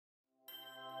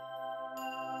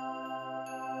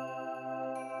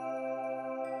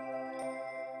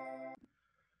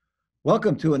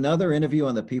Welcome to another interview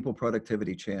on the People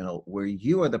Productivity Channel, where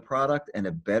you are the product and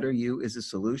a better you is a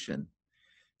solution.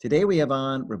 Today we have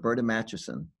on Roberta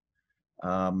Matuson,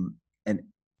 an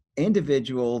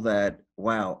individual that,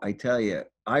 wow, I tell you,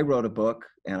 I wrote a book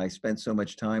and I spent so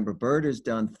much time. Roberta's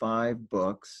done 5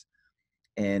 books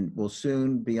and will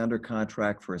soon be under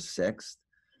contract for a 6th.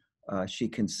 She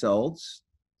consults,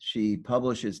 she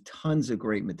publishes tons of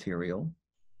great material,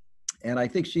 and I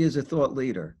think she is a thought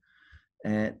leader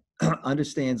and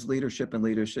understands leadership and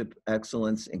leadership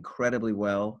excellence incredibly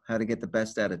well, how to get the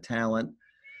best out of talent.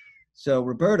 So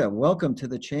Roberta, welcome to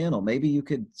the channel. Maybe you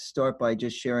could start by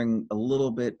just sharing a little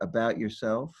bit about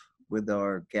yourself with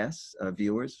our guests,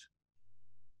 viewers.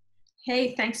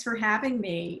 Hey, thanks for having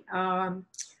me. Well,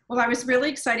 I was really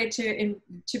excited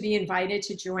to be invited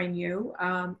to join you.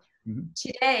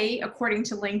 Today, according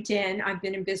to LinkedIn, I've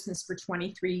been in business for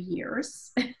 23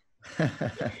 years. So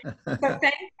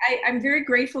I'm very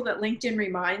grateful that LinkedIn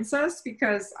reminds us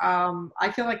because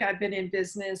I feel like I've been in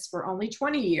business for only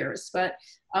 20 years, but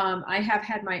I have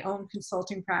had my own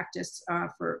consulting practice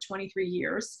for 23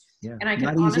 years. Yeah, and I can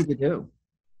not honestly, easy to do.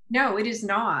 No, it is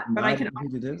not, but I Not can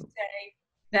easy to honestly do. say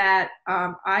that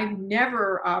I've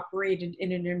never operated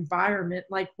in an environment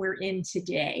like we're in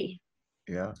today.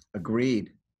 Yeah,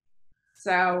 agreed.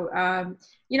 So, a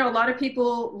lot of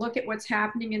people look at what's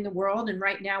happening in the world, and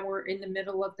right now we're in the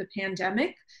middle of the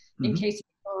pandemic. In Mhm. case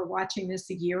people are watching this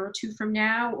a year or two from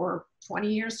now, or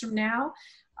 20 years from now,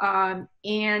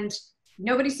 and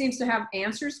nobody seems to have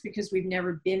answers because we've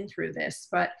never been through this.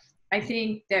 But I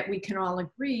think that we can all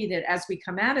agree that as we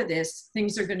come out of this,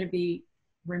 things are going to be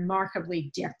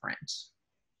remarkably different.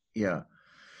 Yeah,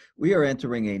 we are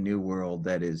entering a new world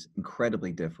that is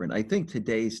incredibly different. I think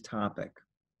today's topic,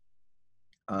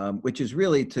 which is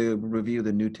really to review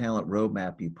the new talent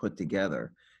roadmap you put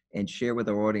together and share with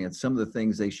our audience some of the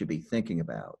things they should be thinking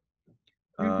about.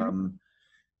 Mm-hmm.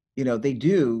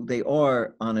 They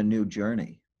are on a new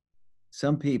journey.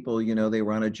 Some people, they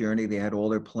were on a journey, they had all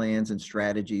their plans and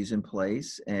strategies in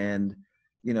place, and,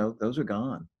 those are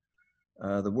gone.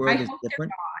 The I world is hope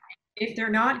different. if they're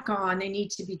not gone, they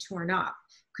need to be torn up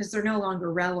because they're no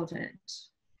longer relevant.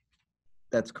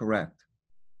 That's correct.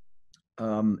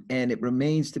 And it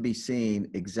remains to be seen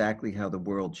exactly how the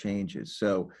world changes.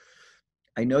 So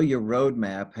I know your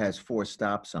roadmap has 4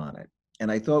 stops on it.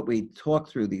 And I thought we'd talk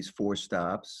through these 4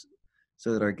 stops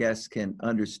so that our guests can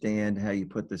understand how you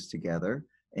put this together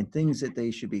and things that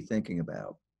they should be thinking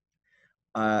about.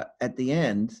 At the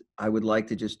end, I would like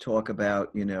to just talk about,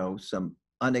 some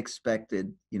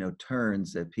unexpected,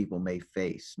 turns that people may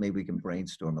face. Maybe we can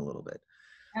brainstorm a little bit.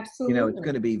 It's Absolutely.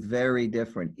 going to be very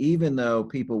different. Even though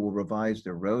people will revise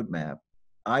their roadmap,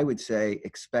 I would say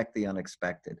expect the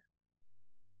unexpected.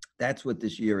 That's what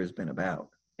this year has been about.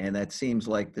 And that seems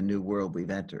like the new world we've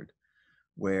entered,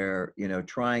 where,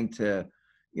 trying to,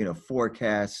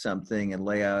 forecast something and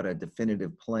lay out a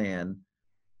definitive plan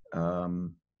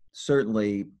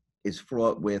certainly is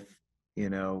fraught with,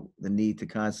 the need to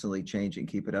constantly change and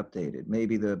keep it updated.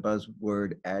 Maybe the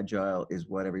buzzword agile is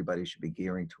what everybody should be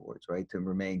gearing towards, right? To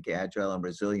remain agile and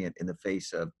resilient in the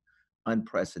face of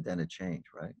unprecedented change,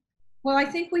 right? Well, I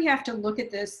think we have to look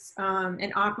at this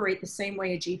and operate the same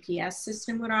way a GPS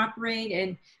system would operate.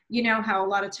 And you know how a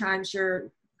lot of times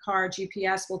your car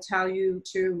GPS will tell you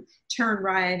to turn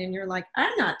right, and you're like,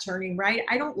 I'm not turning right.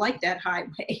 I don't like that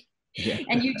highway. Yeah.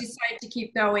 And you decide to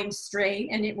keep going straight,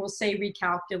 and it will say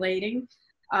recalculating.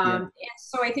 Yeah. And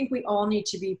so I think we all need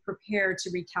to be prepared to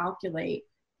recalculate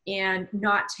and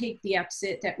not take the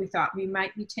exit that we thought we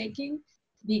might be taking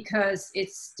because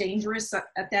it's dangerous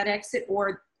at that exit,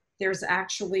 or there's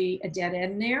actually a dead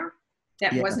end there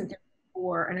that Yeah. wasn't there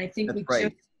before. And I think That's we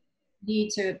right. just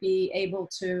need to be able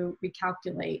to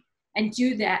recalculate and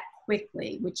do that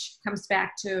quickly, which comes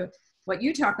back to what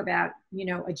you talk about,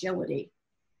 agility.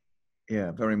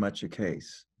 Yeah, very much a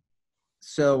case.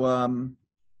 So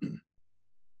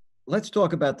let's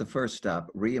talk about the first stop,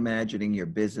 reimagining your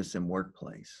business and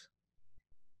workplace.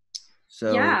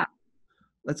 So Yeah.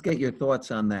 let's get your thoughts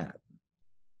on that.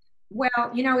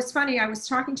 Well, it's funny. I was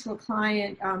talking to a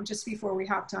client just before we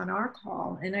hopped on our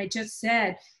call, and I just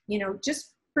said,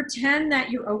 just pretend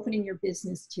that you're opening your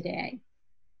business today.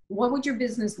 What would your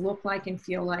business look like and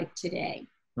feel like today?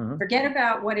 Uh-huh. Forget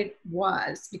about what it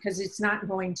was because it's not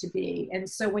going to be. And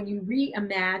so when you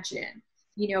reimagine,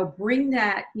 bring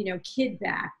that, kid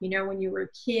back, when you were a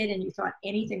kid and you thought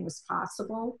anything was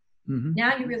possible. Mm-hmm.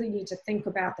 Now you really need to think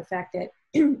about the fact that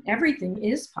everything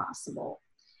is possible.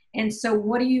 And so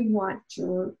what do you want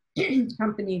your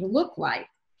company to look like?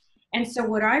 And so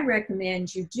what I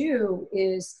recommend you do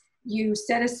is you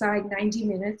set aside 90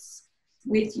 minutes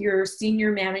with your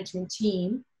senior management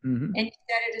team, Hmm. and you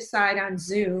set it aside on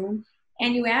Zoom,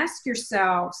 and you ask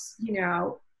yourselves,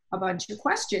 a bunch of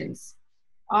questions.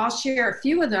 I'll share a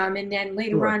few of them, and then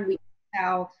later Sure. on we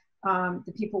tell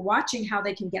the people watching how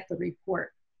they can get the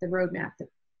report, the roadmap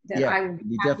that Yeah, I will be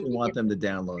you happy definitely to want give. them to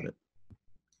download it.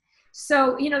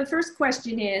 So, the first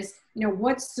question is,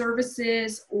 what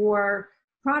services or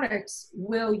products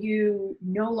will you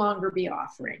no longer be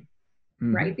offering,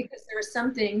 Hmm. right? Because there are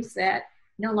some things that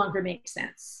no longer make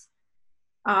sense.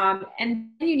 And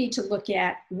then you need to look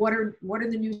at what are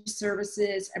the new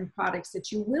services and products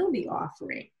that you will be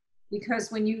offering.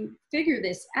 Because when you figure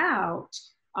this out,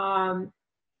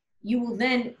 you will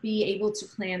then be able to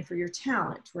plan for your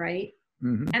talent, right?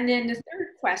 Hmm. And then the third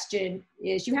question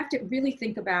is you have to really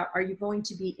think about, are you going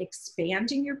to be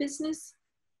expanding your business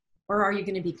or are you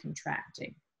going to be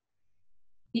contracting?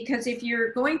 Because if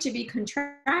you're going to be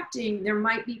contracting, there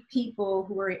might be people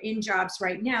who are in jobs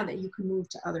right now that you can move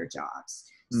to other jobs.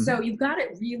 So Hmm. you've got to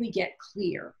really get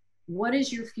clear. What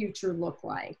does your future look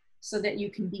like so that you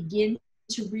can begin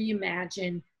to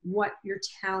reimagine what your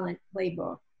talent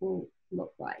playbook will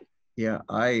look like? Yeah,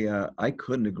 I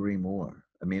couldn't agree more.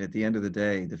 I mean, at the end of the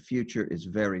day, the future is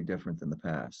very different than the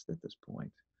past at this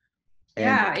point. And the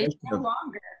Yeah, it's notion no of,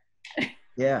 longer.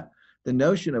 yeah, the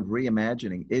notion of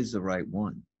reimagining is the right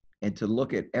one. And to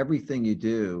look at everything you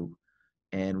do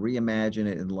and reimagine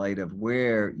it in light of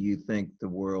where you think the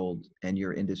world and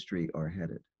your industry are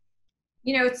headed.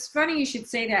 It's funny you should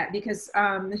say that because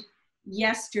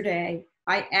yesterday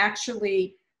I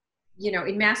actually,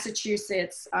 in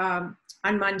Massachusetts, on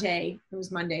Monday, it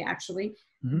was Monday actually,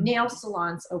 Hmm. nail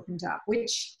salons opened up,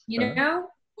 which, Uh,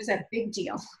 was a big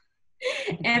deal.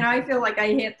 And I feel like I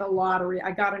hit the lottery.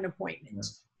 I got an yeah. appointment.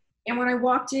 And when I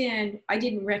walked in, I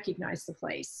didn't recognize the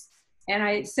place. And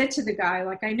I said to the guy,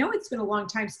 like, I know it's been a long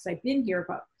time since I've been here,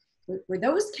 but were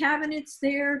those cabinets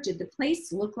there? Did the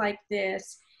place look like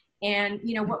this? And,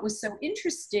 what was so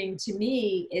interesting to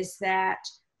me is that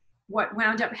what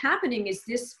wound up happening is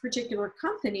this particular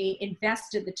company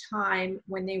invested the time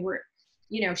when they were,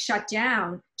 shut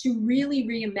down to really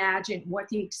reimagine what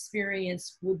the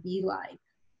experience would be like.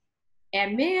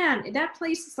 And man, that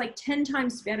place is like 10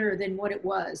 times better than what it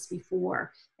was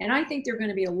before. And I think they're going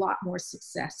to be a lot more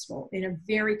successful in a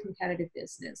very competitive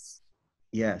business.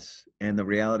 Yes. And the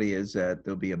reality is that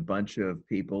there'll be a bunch of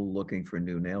people looking for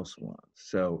new nail salons.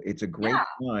 So it's a great Yeah,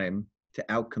 time to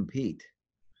outcompete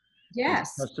because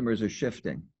yes. customers are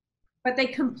shifting. But they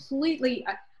completely,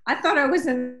 I thought I was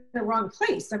in the wrong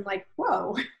place. I'm like,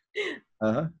 whoa.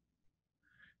 Uh-huh.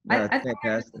 I, No, it's I, thought I, was,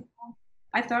 fantastic.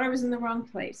 I thought I was in the wrong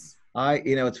place.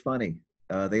 It's funny.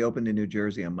 They opened in New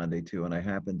Jersey on Monday too, and I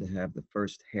happened to have the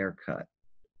first haircut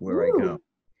where I go,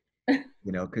 Ooh.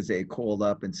 because they called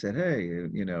up and said, hey,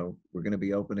 we're going to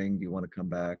be opening. Do you want to come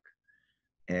back?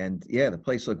 And yeah, the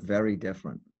place looked very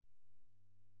different.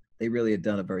 They really had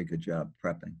done a very good job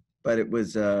prepping, but it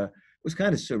was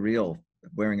kind of surreal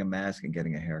wearing a mask and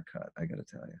getting a haircut. I got to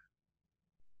tell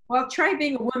Well, try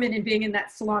being a woman and being in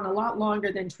that salon a lot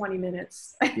longer than 20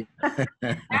 minutes. you.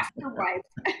 Ask your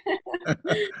wife.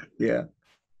 Yeah.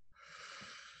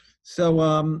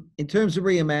 So, in terms of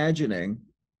reimagining,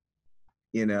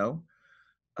 you know,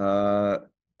 uh,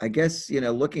 I guess,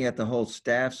 looking at the whole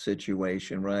staff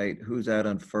situation, right? Who's out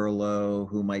on furlough,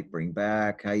 who might bring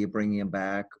back, how you bringing them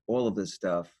back, all of this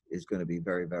stuff is going to be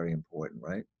very, very important,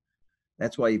 right?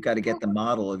 That's why you've got to get the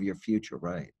model of your future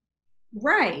right.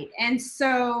 Right. And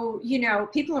so,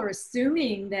 people are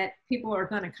assuming that people are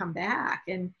going to come back.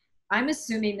 And I'm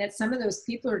assuming that some of those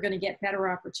people are going to get better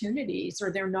opportunities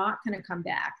or they're not going to come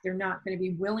back. They're not going to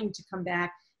be willing to come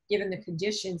back given the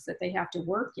conditions that they have to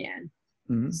work in.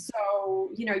 Hmm.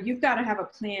 So, you've got to have a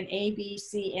plan A, B,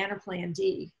 C, and a plan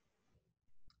D.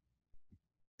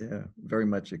 Yeah, very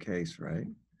much the case, right?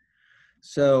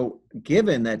 So,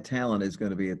 given that talent is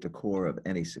going to be at the core of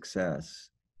any success,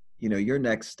 your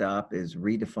next stop is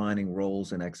redefining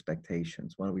roles and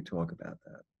expectations. Why don't we talk about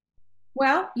that?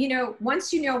 Well,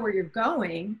 once you know where you're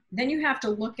going, then you have to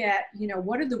look at,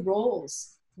 what are the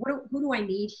roles? Who do I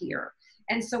need here?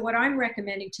 And so what I'm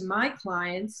recommending to my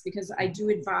clients, because I do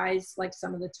advise like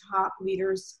some of the top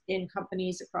leaders in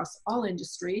companies across all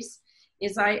industries,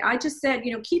 is I just said,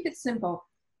 keep it simple.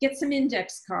 Get some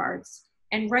index cards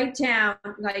and write down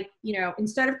like,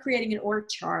 instead of creating an org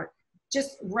chart,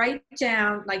 just write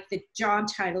down like the job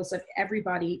titles of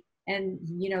everybody and,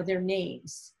 their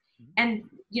names and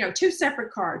two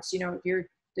separate cards, your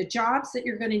the jobs that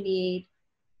you're going to need,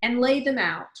 and lay them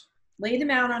out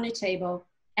on a table,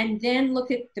 and then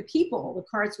look at the people, the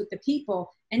cards with the people,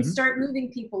 and Mhm. start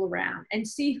moving people around and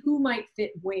see who might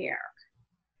fit where.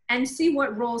 and see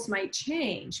what roles might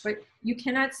change. But you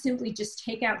cannot simply just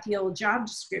take out the old job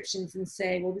descriptions and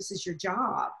say, well, this is your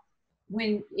job,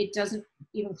 when it doesn't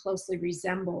even closely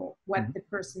resemble what the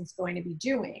person's going to be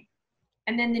doing.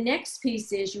 And then the next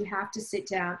piece is you have to sit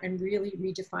down and really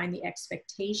redefine the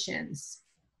expectations.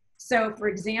 So for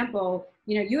example,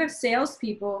 you have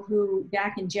salespeople who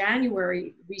back in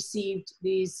January received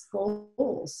these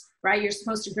goals, right? You're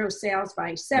supposed to grow sales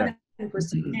by 7%, 10,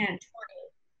 20.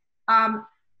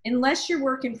 Unless you're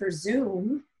working for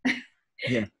Zoom,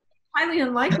 Yeah. highly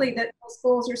unlikely that those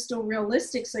goals are still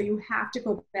realistic. So you have to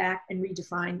go back and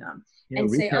redefine them and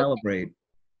say, Recalibrate. okay,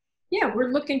 yeah, we're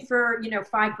looking for,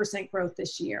 5% growth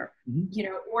this year,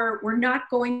 or we're not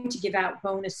going to give out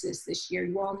bonuses this year.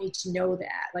 You all need to know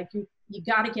that. Like you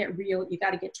got to get real. You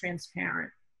got to get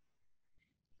transparent.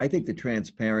 I think the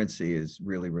transparency is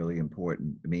really, really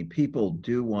important. I mean, people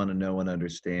do want to know and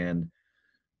understand,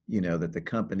 that the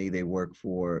company they work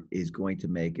for is going to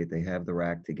make it. They have their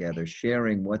act together.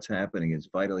 Sharing what's happening is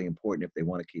vitally important if they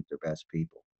want to keep their best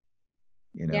people.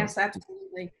 Yes,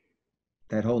 absolutely.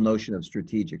 That whole notion of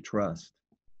strategic trust.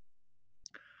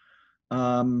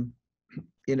 Attracting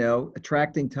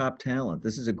top talent.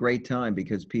 This is a great time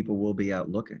because people will be out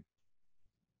looking.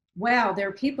 Well, there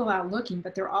are people out looking,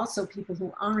 but there are also people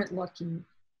who aren't looking.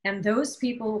 And those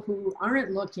people who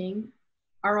aren't looking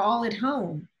are all at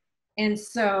home. And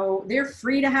so they're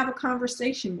free to have a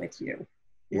conversation with you.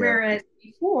 Yeah. Whereas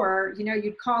before,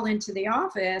 you'd call into the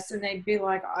office and they'd be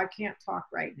like, oh, I can't talk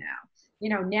right now.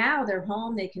 Now they're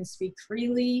home, they can speak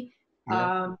freely.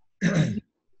 Yeah.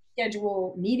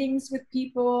 Schedule meetings with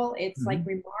people. It's like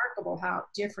remarkable how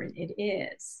different it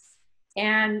is.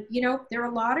 And, there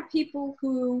are a lot of people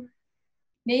who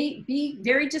may be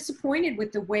very disappointed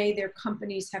with the way their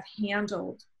companies have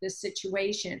handled this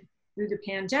situation through the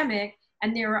pandemic.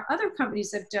 And there are other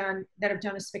companies that have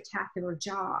done a spectacular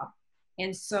job.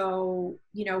 And so,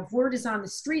 if word is on the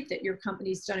street that your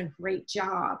company's done a great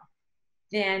job,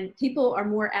 then people are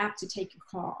more apt to take your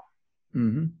call.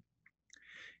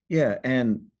 Yeah.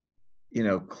 And,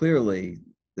 clearly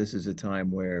this is a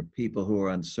time where people who are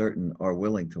uncertain are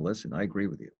willing to listen. I agree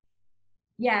with you.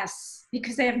 Yes,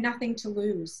 because they have nothing to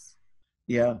lose.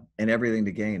 Yeah. And everything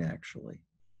to gain, actually.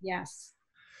 Yes.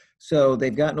 So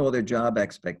they've gotten all their job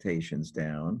expectations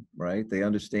down, right? They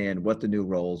understand what the new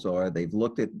roles are. They've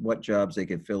looked at what jobs they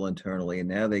can fill internally, and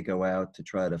now they go out to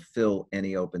try to fill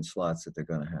any open slots that they're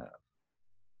going to have.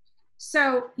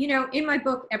 So, in my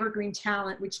book, Evergreen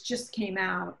Talent, which just came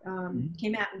out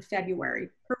in February,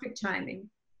 perfect timing.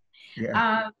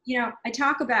 Yeah. I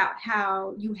talk about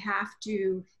how you have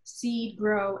to seed,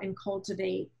 grow, and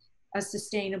cultivate a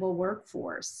sustainable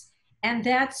workforce. And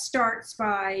that starts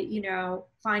by,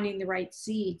 finding the right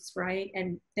seeds, right?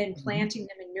 And then planting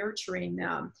them and nurturing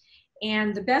them.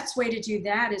 And the best way to do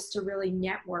that is to really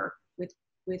network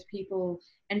with people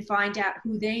and find out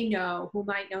who they know, who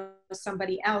might know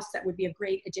somebody else that would be a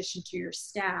great addition to your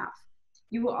staff.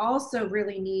 You will also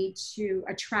really need to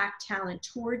attract talent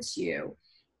towards you.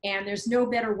 And there's no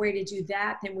better way to do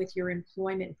that than with your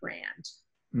employment brand.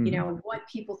 What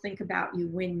people think about you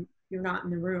when you're not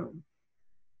in the room.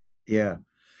 Yeah.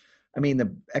 I mean,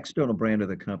 the external brand of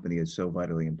the company is so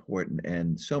vitally important.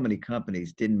 And so many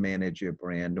companies didn't manage your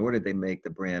brand, nor did they make the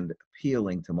brand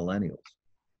appealing to millennials.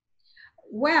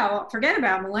 Well, forget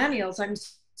about millennials. I'm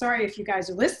sorry if you guys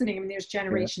are listening. I mean, there's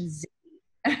Generation Z.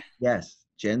 Yes,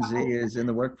 Gen Z is in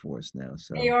the workforce now.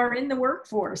 So they are in the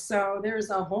workforce. So there's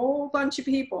a whole bunch of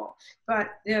people. But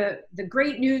the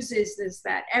great news is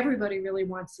that everybody really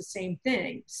wants the same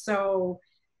thing. So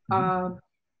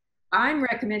I'm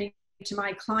recommending to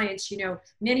my clients,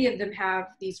 many of them have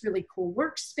these really cool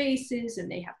workspaces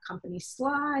and they have company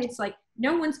slides. Like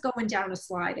no one's going down a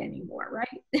slide anymore,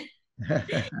 right?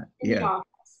 Yeah.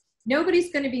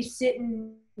 Nobody's going to be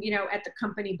sitting, at the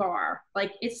company bar.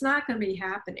 Like it's not going to be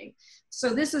happening. So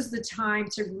this is the time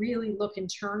to really look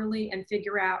internally and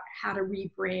figure out how to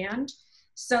rebrand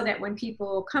so that when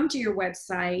people come to your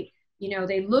website,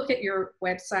 they look at your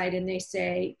website and they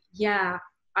say, yeah,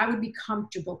 I would be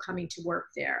comfortable coming to work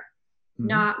there.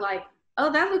 Not like,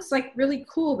 oh, that looks like really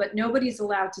cool, but nobody's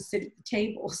allowed to sit at the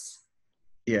tables.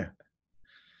 Yeah.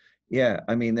 Yeah.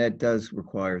 I mean, that does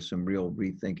require some real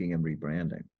rethinking and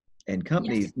rebranding. And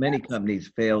companies, many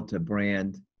companies failed to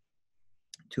brand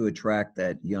to attract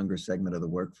that younger segment of the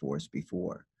workforce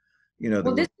before.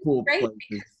 This cool is great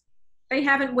because they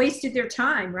haven't wasted their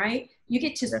time, right? You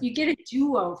get a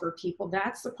do-over, people.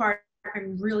 That's the part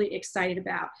I'm really excited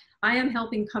about. I am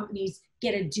helping companies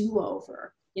get a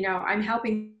do-over. I'm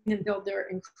helping them build their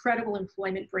incredible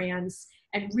employment brands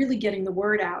and really getting the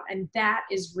word out. And that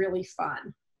is really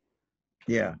fun.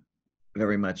 Yeah.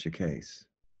 very much the case.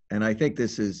 And I think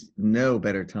this is no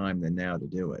better time than now to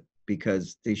do it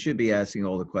because they should be asking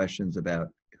all the questions about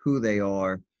who they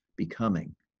are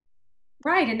becoming.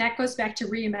 Right, and that goes back to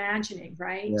reimagining,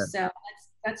 right? Yeah. So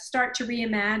let's start to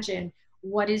reimagine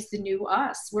what is the new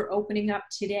us. We're opening up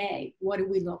today. What do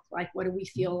we look like? What do we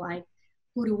feel like?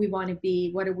 Who do we want to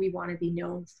be? What do we want to be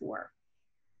known for?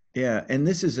 Yeah. And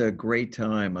this is a great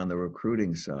time on the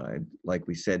recruiting side, like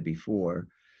we said before.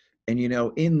 And,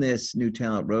 in this new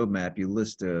talent roadmap, you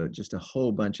list just a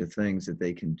whole bunch of things that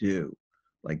they can do,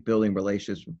 like building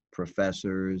relationships with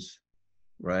professors,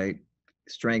 right?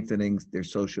 Strengthening their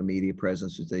social media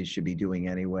presence, which they should be doing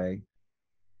anyway.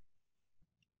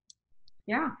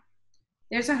 Yeah,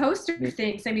 there's a host of Yeah.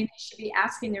 things. I mean, they should be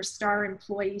asking their star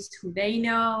employees who they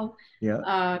know. Yeah.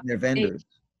 Uh, Their they, vendors.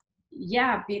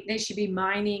 yeah, they should be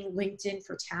mining LinkedIn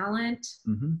for talent.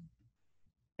 Hmm.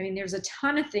 I mean, there's a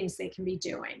ton of things they can be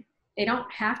doing. They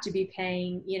don't have to be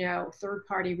paying,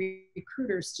 third-party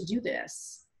recruiters to do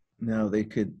this. No, they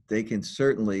can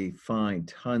certainly find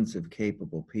tons of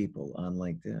capable people on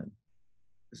LinkedIn.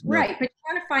 There's no, Right, but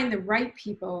you got to find the right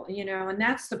people, and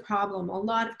that's the problem. A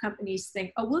lot of companies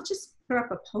think, oh, we'll just put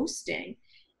up a posting.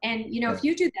 And, yeah, if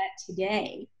you do that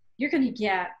today, you're going to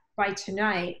get by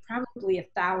tonight probably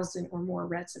 1,000 or more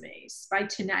resumes by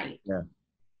tonight. yeah.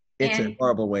 It's a And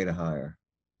horrible way to hire.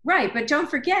 right, but don't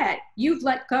forget, you've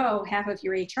let go half of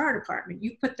your HR department.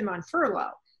 You put them on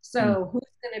furlough. Mm, So who's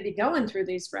going to be going through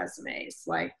these resumes?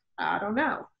 Like, I don't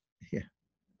know. yeah,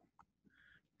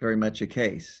 very much a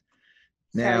case.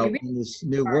 So you Now, really in this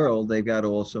new are, world, they've got to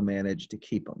also manage to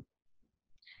keep them.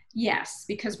 yes,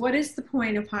 because what is the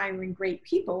point of hiring great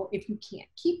people if you can't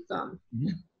keep them?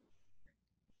 Mhm.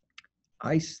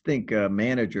 Think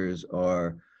managers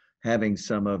are having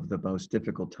some of the most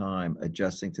difficult time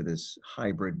adjusting to this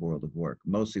hybrid world of work,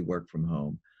 mostly work from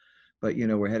home. But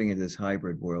we're heading into this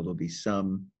hybrid world. There'll be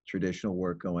some traditional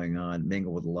work going on,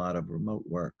 mingled with a lot of remote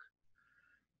work.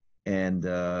 And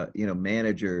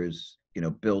managers,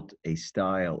 built a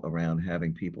style around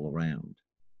having people around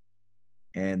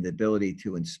and the ability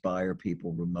to inspire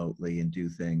people remotely and do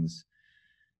things,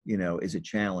 is a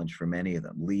challenge for many of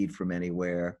them. Lead from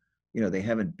anywhere. They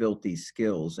haven't built these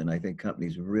skills, and I think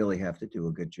companies really have to do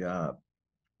a good job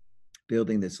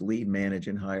building this lead, manage,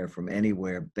 and hire from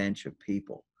anywhere bench of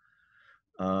people.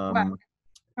 Well, Um,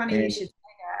 funny you and should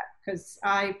say that because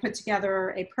I put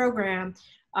together a program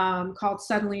called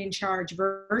Suddenly in Charge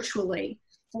virtually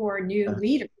for new uh,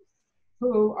 leaders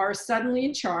who are suddenly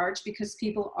in charge because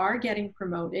people are getting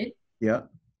promoted yeah,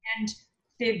 and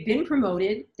they've been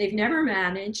promoted, they've never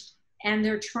managed, and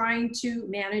they're trying to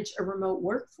manage a remote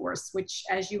workforce, which,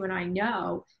 as you and I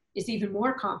know, is even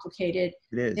more complicated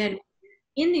it is. than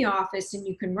in the office and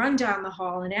you can run down the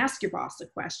hall and ask your boss a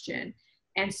question.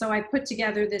 And so I put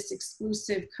together this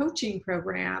exclusive coaching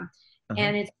program, Uh-huh.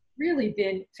 and it's really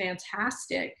been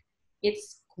fantastic.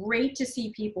 It's great to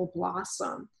see people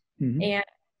blossom. Hmm. And,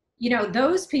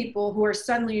 those people who are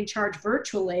suddenly in charge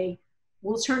virtually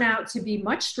will turn out to be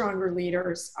much stronger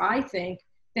leaders, I think,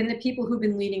 than the people who've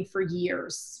been leading for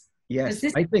years. Because Yes,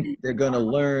 this I think is they're going to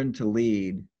learn to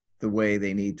lead the way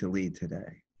they need to lead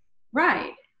today.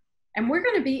 right. And we're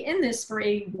going to be in this for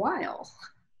a while.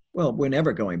 Well, we're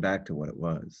never going back to what it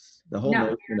was. The whole No,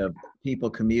 notion of people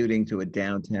commuting to a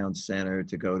downtown center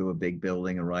to go to a big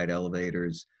building and ride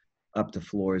elevators up to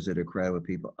floors that are crowded with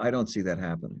people, I don't see that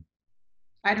happening.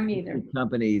 I don't I either. see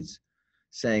companies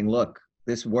saying, look,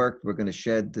 this worked, we're going to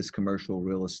shed this commercial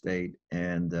real estate,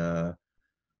 and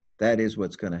that is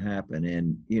what's going to happen.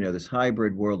 And, this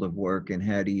hybrid world of work and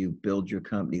how do you build your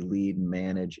company, lead and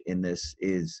manage in this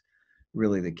is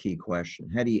really the key question.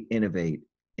 How do you innovate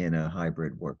in a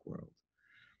hybrid work world?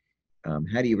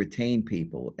 How do you retain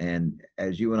people? And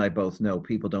as you and I both know,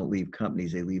 people don't leave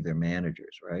companies, they leave their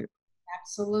managers, right?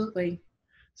 Absolutely.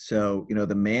 So,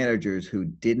 the managers who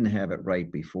didn't have it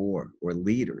right before, or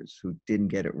leaders who didn't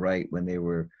get it right when they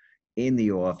were in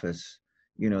the office,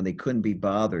 they couldn't be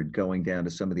bothered going down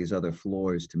to some of these other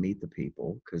floors to meet the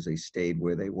people because they stayed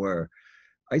where they were.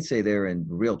 I'd say they're in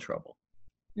real trouble,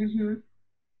 Hmm.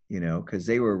 because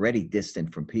they were already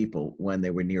distant from people when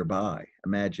they were nearby.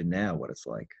 Imagine now what it's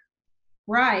like.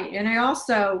 Right. And I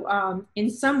also, in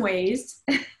some ways,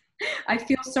 I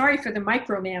feel sorry for the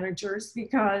micromanagers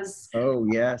because Oh,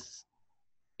 yes.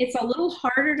 it's a little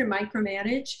harder to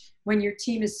micromanage when your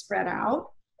team is spread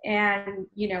out. And,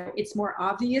 it's more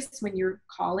obvious when you're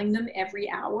calling them every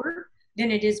hour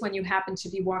than it is when you happen to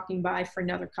be walking by for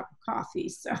another cup of coffee.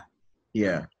 So,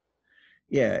 Yeah.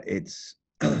 Yeah.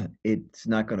 It's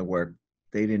not going to work.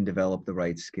 They didn't develop the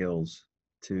right skills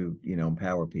to,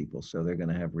 empower people. So they're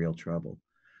going to have real trouble.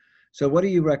 So what are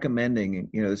you recommending?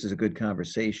 You know, this is a good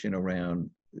conversation around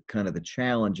kind of the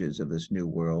challenges of this new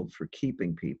world for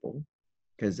keeping people,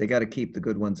 because they got to keep the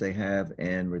good ones they have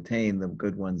and retain the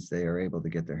good ones they are able to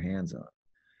get their hands on.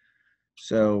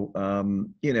 So,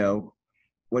 you know,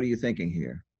 what are you thinking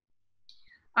here?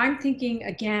 I'm thinking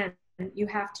again, you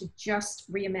have to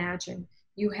just reimagine.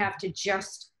 You have to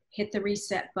just hit the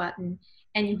reset button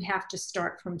and you have to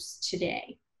start from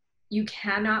today. You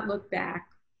cannot look back.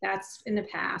 That's in the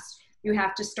past. You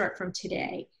have to start from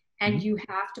today and Mhm. you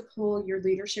have to pull your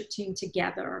leadership team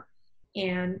together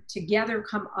and together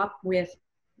come up with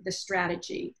the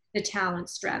strategy, the talent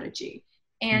strategy.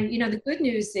 And, you know, the good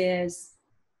news is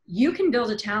you can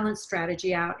build a talent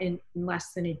strategy out in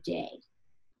less than a day.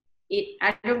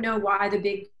 I don't know why the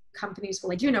big companies,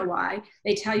 well, I do know why.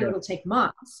 They tell you Yeah. it'll take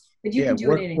months, but you Yeah, can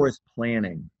do it in workforce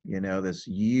planning, you know, this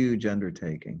huge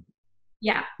undertaking.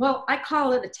 yeah. Well, I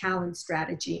call it a talent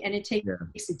strategy and it takes Yeah.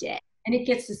 a day and it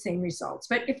gets the same results.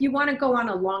 But if you want to go on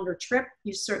a longer trip,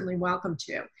 you're certainly welcome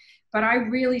to. But I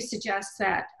really suggest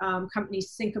that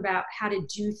companies think about how to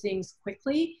do things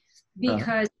quickly Uh-huh.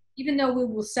 because even though we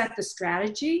will set the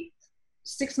strategy,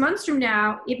 6 months from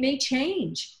now, it may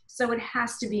change. So it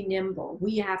has to be nimble.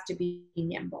 We have to be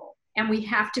nimble. And we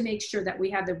have to make sure that we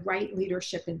have the right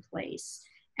leadership in place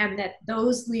and that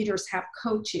those leaders have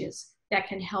coaches that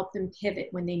can help them pivot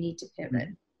when they need to pivot.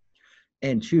 Mhm.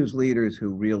 And choose leaders who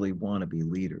really want to be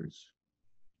leaders,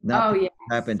 not Oh, people yeah.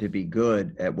 who happen to be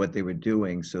good at what they were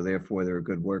doing, so therefore they're a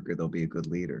good worker, they'll be a good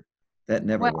leader. That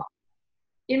never Well, works.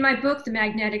 in my book, The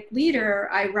Magnetic Leader,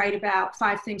 I write about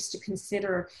 5 things to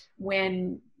consider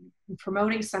when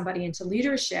promoting somebody into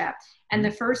leadership. And the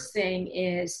Mhm. first thing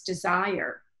is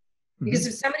desire. Because Mhm.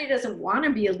 if somebody doesn't want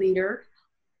to be a leader,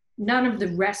 none of the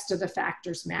rest of the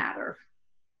factors matter.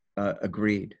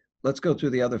 Agreed. Let's go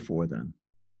through the other four then.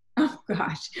 Oh,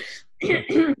 gosh.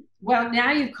 Sure. Well,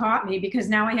 now you've caught me because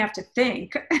now I have to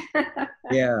think.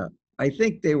 Yeah. I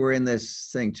think they were in this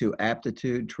thing too,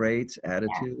 aptitude, traits,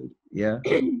 attitude. Yeah.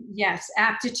 Yes,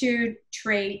 aptitude,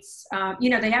 traits. You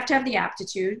know, they have to have the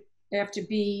aptitude. They have to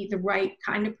be the right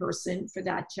kind of person for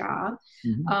that job.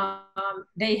 Mhm.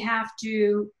 They have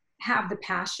to have the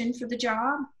passion for the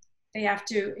job. They have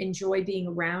to enjoy being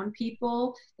around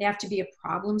people. They have to be a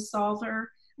problem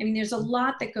solver. I mean, there's a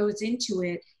lot that goes into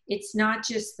it. It's not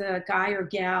just the guy or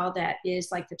gal that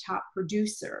is like the top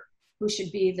producer who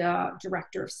should be the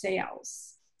director of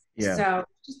sales. Yeah. So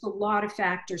just a lot of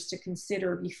factors to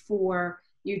consider before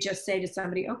you just say to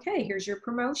somebody, okay, here's your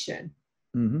promotion.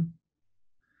 Hmm.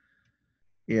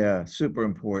 Yeah. Super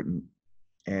important.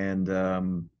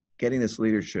 And getting this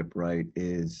leadership right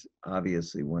is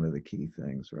obviously one of the key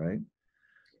things, right?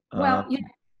 Well, Um, you know,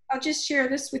 I'll just share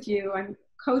this with you. I'm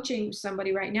coaching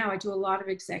somebody right now. I do a lot of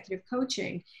executive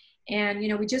coaching. And, you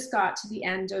know, we just got to the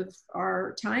end of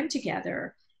our time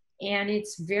together. And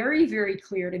it's very, very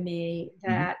clear to me mhm.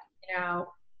 that, you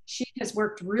know, she has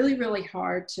worked really, really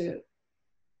hard to,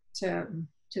 to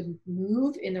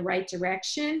move in the right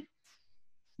direction.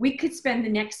 We could spend the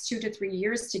next 2 to 3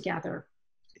 years together.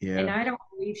 And Yeah. I don't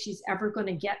believe she's ever going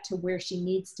to get to where she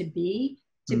needs to be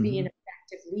an Hmm.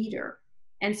 effective leader.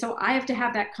 And so I have to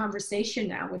have that conversation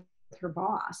now with her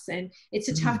boss. And it's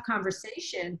a Mm. tough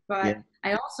conversation, Yeah. but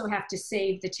I also have to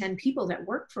save the 10 people that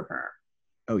work for her.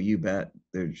 Oh, you bet.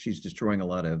 She's destroying a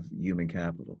lot of human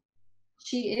capital.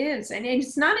 She is. And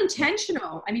it's not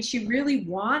intentional. I mean, she really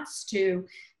wants to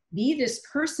be this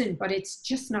person, but it's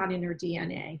just not in her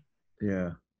DNA.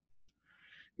 Yeah.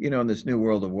 You know, in this new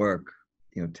world of work,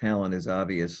 you know, talent is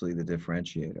obviously the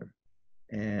differentiator.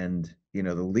 And, you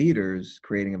know, the leaders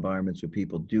creating environments where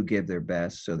people do give their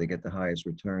best so they get the highest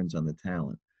returns on the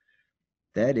talent.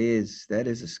 That is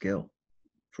a skill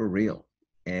for real.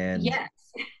 And Yes.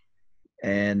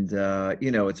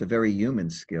 you know, it's a very human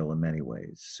skill in many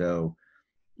ways. So,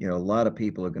 you know, a lot of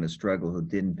people are going to struggle who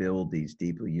didn't build these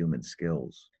deeply human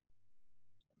skills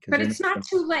because But they're not. it's not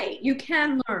too late. You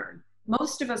can learn.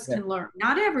 Most of us Yeah, can learn.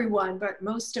 Not everyone, but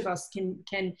most of us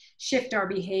can shift our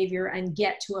behavior and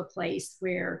get to a place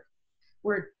where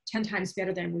we're 10 times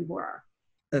better than we were.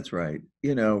 that's right.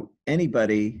 You know,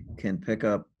 anybody can pick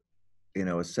up, you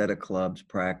know, a set of clubs,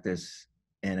 practice,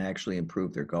 and actually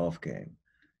improve their golf game.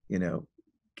 You know,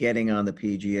 getting on the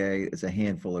PGA is a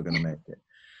handful are going to make it.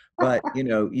 But, you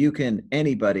know,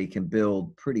 anybody can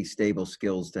build pretty stable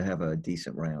skills to have a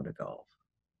decent round of golf.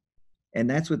 And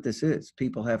that's what this is.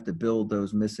 People have to build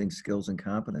those missing skills and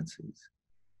competencies,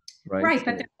 right? Right,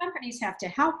 but the So, companies have to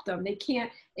help them. They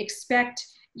can't expect,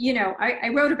 you know, I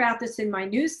wrote about this in my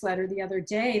newsletter the other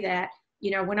day that, you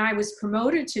know, when I was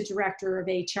promoted to director of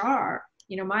HR,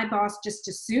 you know, my boss just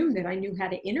assumed that I knew how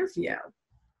to interview.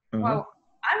 uh-huh. Well,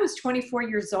 I was 24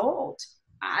 years old.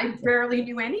 I barely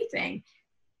knew anything.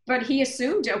 But he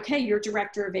assumed, okay, you're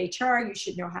director of HR, you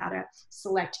should know how to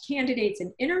select candidates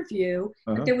and interview.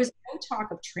 But there was no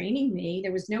talk of training me.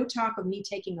 There was no talk of me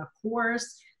taking a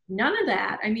course, none of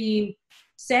that. I mean,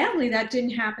 sadly, that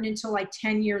didn't happen until like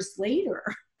 10 years later.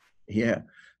 Yeah.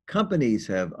 Companies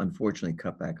have unfortunately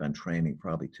cut back on training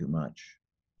probably too much.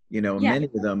 You know, Yeah. many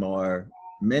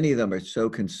of them are so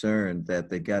concerned that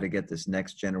they got to get this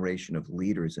next generation of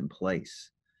leaders in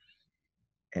place.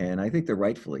 And I think they're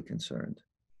rightfully concerned.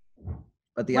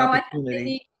 But the Well, I think they opportunity,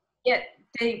 need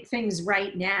to get things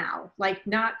right now, like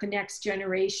not the next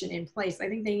generation in place. I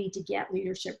think they need to get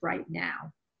leadership right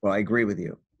now. well, I agree with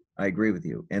you. I agree with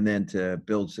you. And then to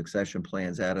build succession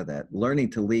plans out of that. Learning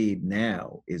to lead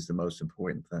now is the most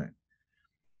important thing.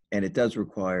 And it does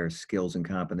require skills and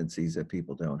competencies that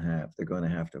people don't have. They're going to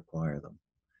have to acquire them.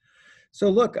 So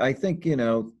look, I think, you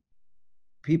know,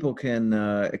 people can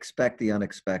expect the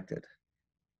unexpected.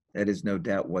 That is no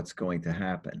doubt what's going to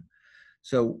happen.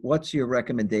 So what's your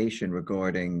recommendation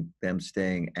regarding them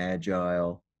staying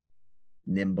agile,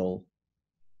 nimble?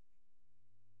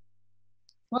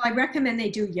 Well, I recommend they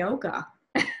do yoga.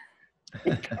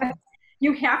 Because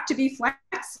you have to be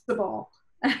flexible.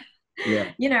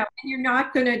 Yeah. You know, and you're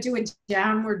not going to do a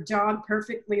downward dog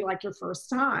perfectly like your first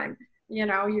time. You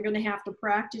know, you're going to have to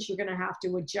practice, you're going to have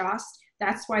to adjust.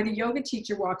 That's why the yoga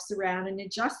teacher walks around and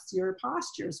adjusts your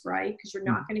postures, right? Because you're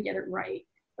not going to get it right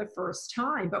the first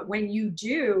time. But when you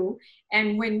do,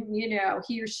 and when, you know,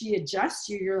 he or she adjusts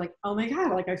you, you're like, oh my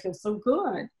God, like I feel so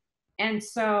good. And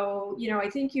so, you know, I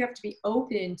think you have to be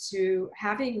open to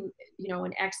having, you know,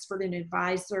 an expert, an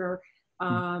advisor,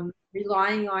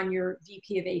 relying on your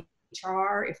VP of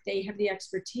HR, if they have the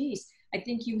expertise. I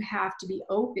think you have to be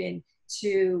open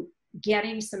to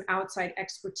getting some outside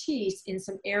expertise in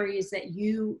some areas that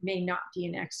you may not be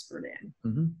an expert in.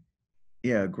 Mm-hmm.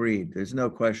 Yeah, agreed. There's no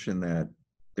question that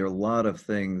there are a lot of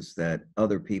things that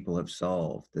other people have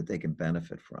solved that they can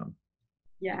benefit from.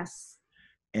 Yes.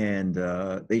 And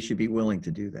they should be willing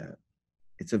to do that.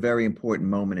 It's a very important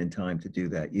moment in time to do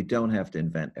that. You don't have to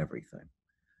invent everything.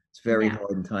 It's very No.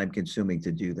 hard and time consuming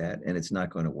to do that, and it's not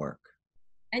going to work.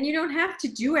 And you don't have to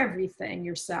do everything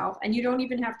yourself, and you don't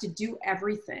even have to do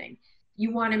everything.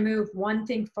 You want to move one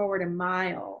thing forward a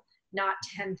mile, not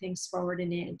 10 things forward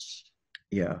an inch.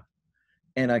 Yeah.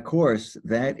 And of course,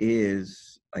 that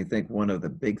is, I think, one of the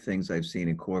big things I've seen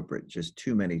in corporate just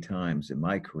too many times in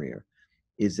my career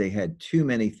is they had too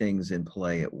many things in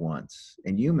play at once.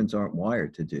 And humans aren't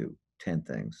wired to do 10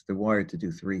 things. They're wired to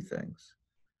do 3 things,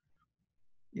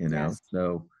 you know? Yes.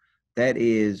 So that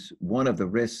is one of the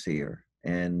risks here.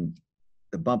 And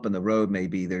the bump in the road may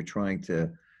be they're trying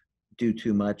to do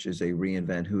too much as they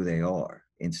reinvent who they are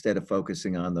instead of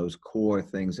focusing on those core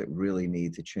things that really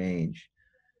need to change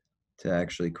to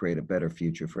actually create a better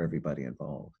future for everybody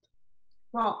involved.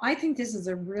 Well, I think this is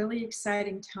a really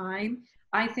exciting time.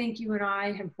 I think you and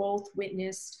I have both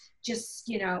witnessed just,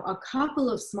 you know, a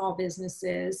couple of small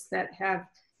businesses that have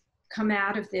come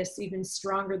out of this even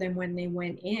stronger than when they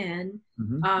went in.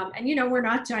 Mm-hmm. And, you know, we're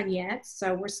not done yet,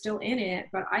 so we're still in it.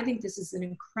 But I think this is an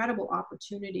incredible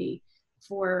opportunity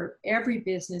for every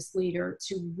business leader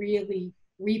to really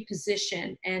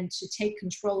reposition and to take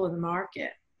control of the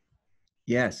market.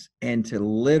 Yes, and to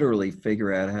literally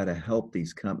figure out how to help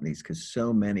these companies because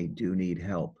so many do need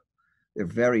help. They're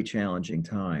very challenging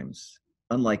times,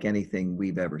 unlike anything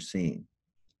we've ever seen.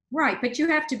 Right, but you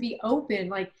have to be open,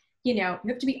 like, you know, you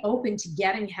have to be open to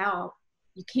getting help.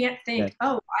 You can't Yeah. think,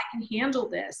 oh, I can handle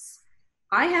this.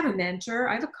 I have a mentor,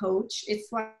 I have a coach.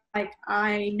 It's like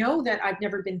I know that I've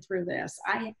never been through this.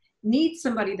 I need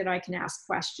somebody that I can ask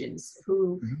questions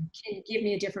who Mhm. can give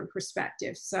me a different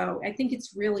perspective. So I think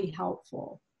it's really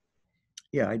helpful.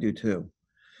 Yeah, I do too.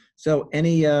 So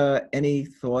any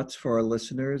thoughts for our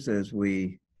listeners as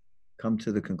we come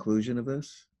to the conclusion of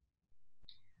this?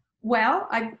 Well,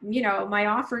 you know, my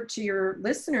offer to your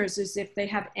listeners is if they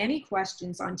have any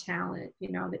questions on talent,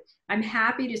 you know, that I'm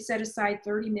happy to set aside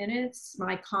 30 minutes.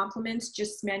 My compliments,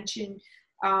 just mention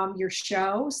your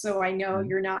show. So I know Mhm.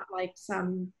 you're not like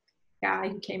some guy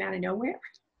who came out of nowhere.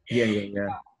 Yeah, yeah,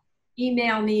 yeah.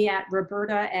 Email me at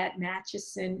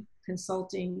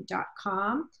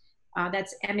roberta@matuson.com.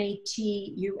 That's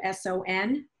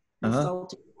MATUSON Uh-huh.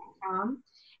 consulting.com.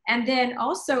 And then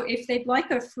also, if they'd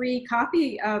like a free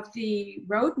copy of the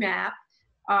roadmap,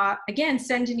 again,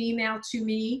 send an email to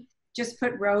me. Just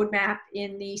put roadmap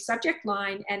in the subject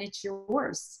line and it's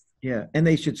yours. Yeah, and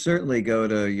they should certainly go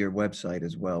to your website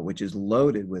as well, which is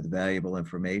loaded with valuable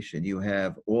information. You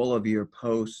have all of your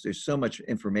posts. There's so much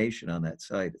information on that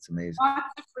site. It's amazing. Lots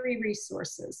of free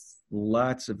resources.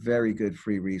 Lots of very good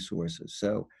free resources.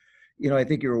 So, I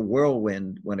think you're a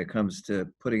whirlwind when it comes to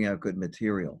putting out good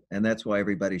material. And that's why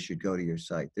everybody should go to your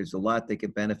site. There's a lot they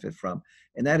could benefit from.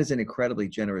 And that is an incredibly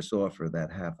generous offer,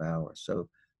 that half hour. So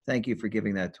thank you for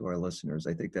giving that to our listeners.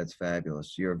 I think that's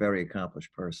fabulous. You're a very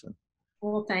accomplished person.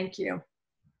 Well, thank you.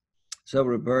 So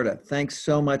Roberta, thanks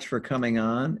so much for coming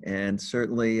on. And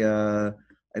certainly, I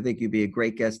think you'd be a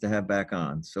great guest to have back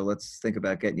on. So let's think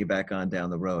about getting you back on down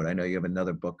the road. I know you have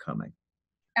another book coming.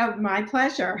 Oh, my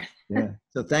pleasure. Yeah.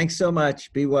 So thanks so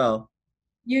much. Be well.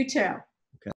 You too.